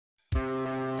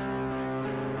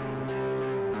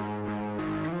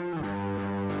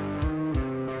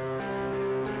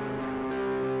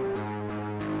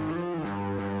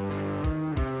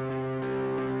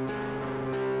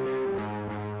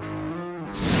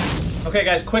Okay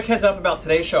guys, quick heads up about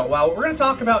today's show. While what we're going to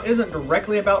talk about isn't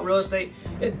directly about real estate,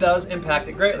 it does impact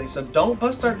it greatly. So don't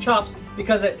bust our chops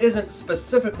because it isn't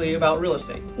specifically about real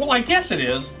estate. Well, I guess it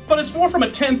is, but it's more from a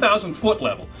 10,000 foot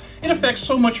level. It affects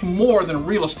so much more than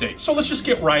real estate, so let's just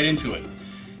get right into it.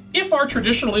 If our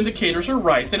traditional indicators are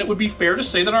right, then it would be fair to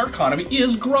say that our economy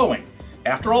is growing.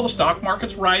 After all, the stock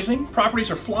market's rising, properties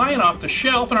are flying off the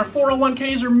shelf, and our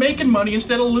 401ks are making money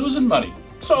instead of losing money.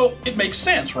 So it makes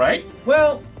sense, right?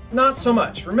 Well, not so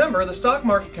much. Remember, the stock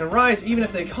market can rise even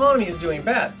if the economy is doing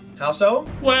bad. How so?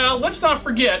 Well, let's not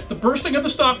forget the bursting of the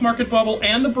stock market bubble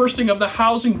and the bursting of the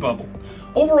housing bubble.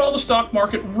 Overall, the stock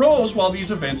market rose while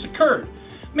these events occurred.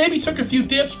 Maybe took a few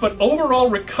dips, but overall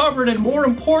recovered, and more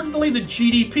importantly, the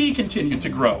GDP continued to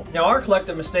grow. Now, our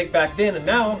collective mistake back then and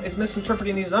now is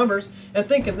misinterpreting these numbers and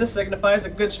thinking this signifies a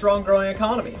good, strong, growing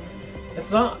economy.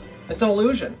 It's not. It's an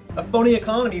illusion. A phony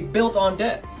economy built on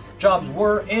debt. Jobs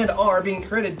were and are being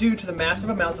created due to the massive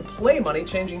amounts of play money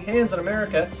changing hands in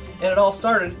America, and it all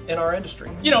started in our industry.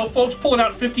 You know, folks pulling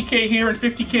out 50K here and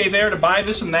 50K there to buy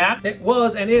this and that. It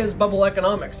was and is bubble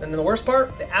economics, and the worst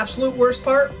part, the absolute worst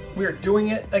part, we are doing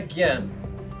it again.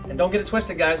 And don't get it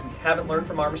twisted, guys, we haven't learned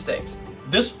from our mistakes.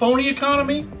 This phony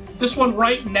economy, this one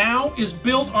right now, is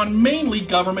built on mainly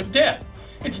government debt.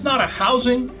 It's not a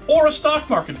housing or a stock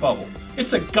market bubble.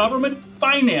 It's a government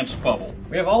finance bubble.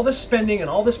 We have all this spending and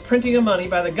all this printing of money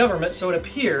by the government, so it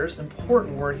appears,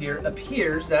 important word here,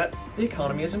 appears that the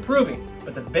economy is improving.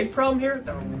 But the big problem here,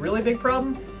 the really big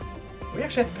problem, we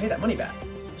actually have to pay that money back.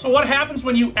 So what happens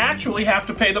when you actually have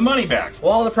to pay the money back?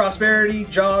 Well, all the prosperity,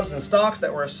 jobs, and stocks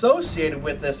that were associated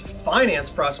with this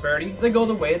finance prosperity, they go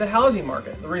the way of the housing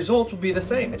market. The results will be the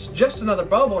same. It's just another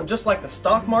bubble, and just like the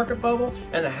stock market bubble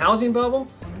and the housing bubble,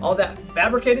 all that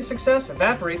fabricated success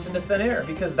evaporates into thin air,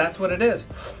 because that's what it is.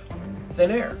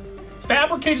 Thin air.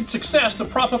 Fabricated success to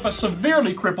prop up a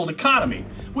severely crippled economy.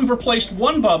 We've replaced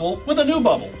one bubble with a new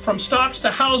bubble, from stocks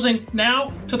to housing,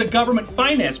 now to the government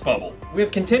finance bubble. We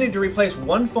have continued to replace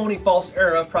one phony false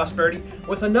era of prosperity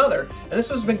with another, and this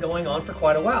has been going on for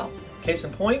quite a while. Case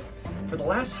in point, for the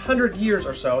last 100 years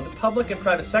or so, the public and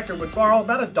private sector would borrow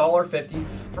about $1.50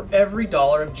 for every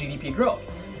dollar of GDP growth.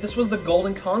 This was the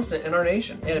golden constant in our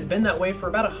nation, and it had been that way for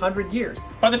about 100 years.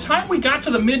 By the time we got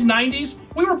to the mid-90s,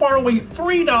 we were borrowing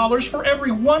 $3 for every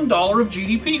 $1 of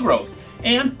GDP growth.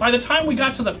 And by the time we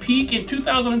got to the peak in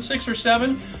 2006 or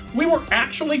 7, we were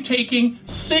actually taking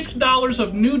 $6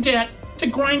 of new debt to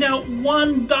grind out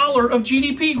 $1 of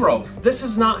GDP growth. This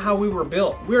is not how we were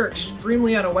built. We're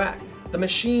extremely out of whack. The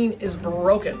machine is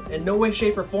broken. In no way,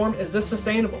 shape, or form is this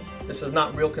sustainable. This is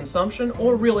not real consumption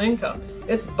or real income.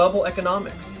 It's bubble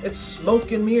economics. It's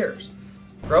smoke and mirrors.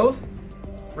 Growth?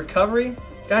 Recovery?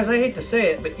 Guys, I hate to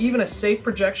say it, but even a safe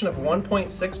projection of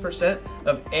 1.6%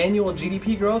 of annual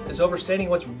GDP growth is overstating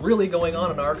what's really going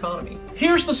on in our economy.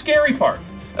 Here's the scary part.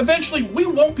 Eventually, we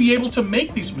won't be able to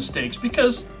make these mistakes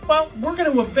because, well, we're going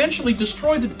to eventually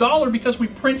destroy the dollar because we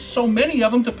print so many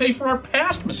of them to pay for our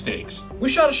past mistakes. We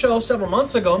shot a show several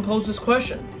months ago and posed this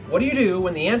question. What do you do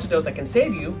when the antidote that can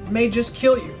save you may just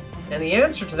kill you? And the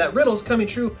answer to that riddle is coming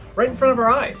true right in front of our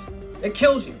eyes. It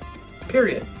kills you.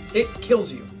 Period. It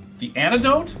kills you. The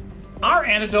antidote? Our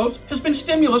antidote has been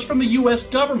stimulus from the US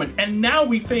government, and now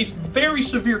we face very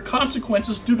severe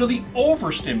consequences due to the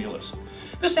overstimulus.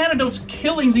 This antidote's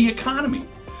killing the economy.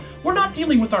 We're not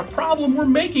dealing with our problem, we're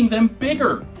making them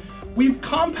bigger. We've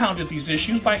compounded these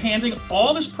issues by handing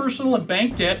all this personal and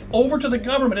bank debt over to the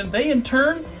government, and they in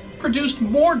turn produced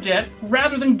more debt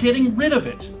rather than getting rid of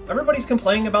it. Everybody's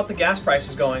complaining about the gas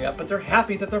prices going up, but they're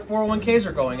happy that their 401ks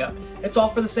are going up. It's all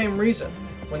for the same reason.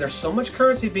 When there's so much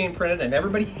currency being printed and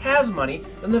everybody has money,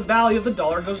 then the value of the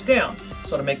dollar goes down.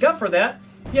 So to make up for that,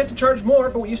 you have to charge more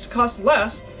for what used to cost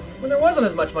less when there wasn't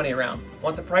as much money around.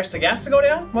 Want the price of gas to go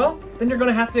down? Well, then you're going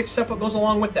to have to accept what goes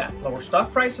along with that. Lower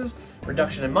stock prices,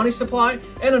 reduction in money supply,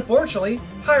 and unfortunately,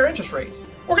 higher interest rates.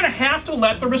 We're going to have to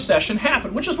let the recession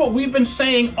happen, which is what we've been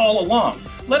saying all along.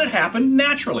 Let it happen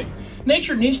naturally.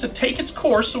 Nature needs to take its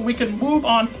course so we can move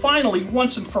on finally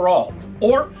once and for all.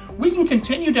 Or we can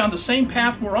continue down the same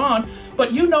path we're on,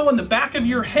 but you know in the back of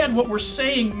your head what we're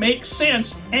saying makes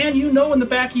sense, and you know in the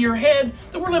back of your head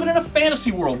that we're living in a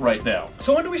fantasy world right now.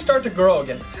 So when do we start to grow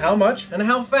again? How much and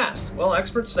how fast? Well,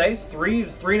 experts say 3 to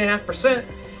 3.5%.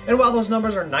 And while those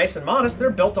numbers are nice and modest, they're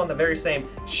built on the very same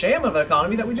sham of an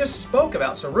economy that we just spoke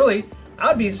about. So really,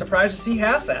 I'd be surprised to see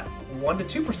half that. 1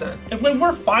 to 2%. And when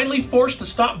we're finally forced to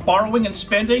stop borrowing and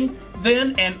spending,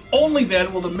 then and only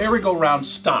then will the merry-go-round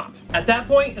stop. At that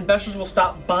point, investors will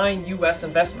stop buying U.S.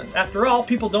 investments. After all,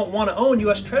 people don't want to own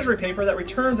U.S. Treasury paper that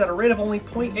returns at a rate of only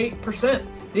 0.8%.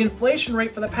 The inflation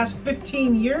rate for the past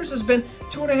 15 years has been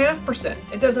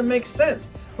 2.5%. It doesn't make sense.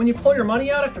 When you pull your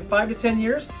money out after 5 to 10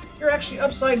 years, you're actually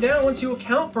upside down once you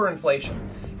account for inflation.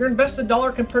 Your invested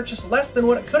dollar can purchase less than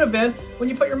what it could have been when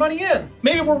you put your money in.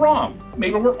 Maybe we're wrong.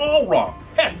 Maybe we're all wrong.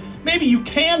 Heck, maybe you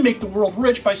can make the world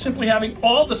rich by simply having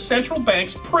all the central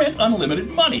banks print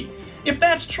unlimited money. If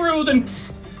that's true, then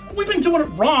we've been doing it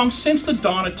wrong since the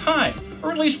dawn of time,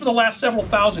 or at least for the last several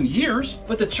thousand years.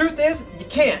 But the truth is, you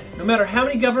can't. No matter how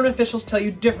many government officials tell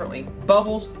you differently,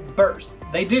 bubbles burst.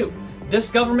 They do. This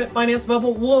government finance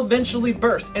bubble will eventually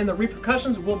burst, and the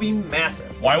repercussions will be massive.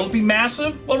 Why will it be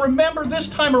massive? Well, remember, this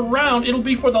time around, it'll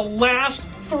be for the last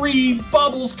 3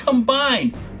 bubbles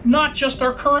combined, not just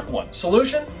our current one.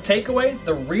 Solution, takeaway,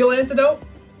 the real antidote?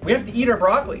 We have to eat our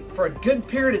broccoli for a good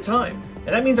period of time. And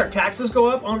that means our taxes go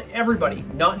up on everybody,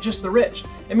 not just the rich.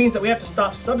 It means that we have to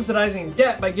stop subsidizing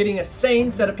debt by getting a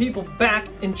sane set of people back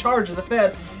in charge of the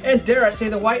Fed, and dare I say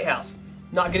the White House.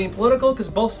 Not getting political because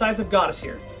both sides have got us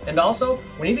here. And also,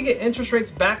 we need to get interest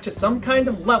rates back to some kind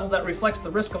of level that reflects the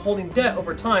risk of holding debt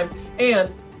over time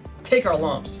and take our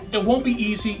lumps. It won't be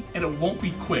easy and it won't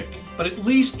be quick, but at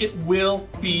least it will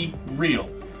be real.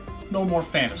 No more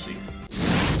fantasy.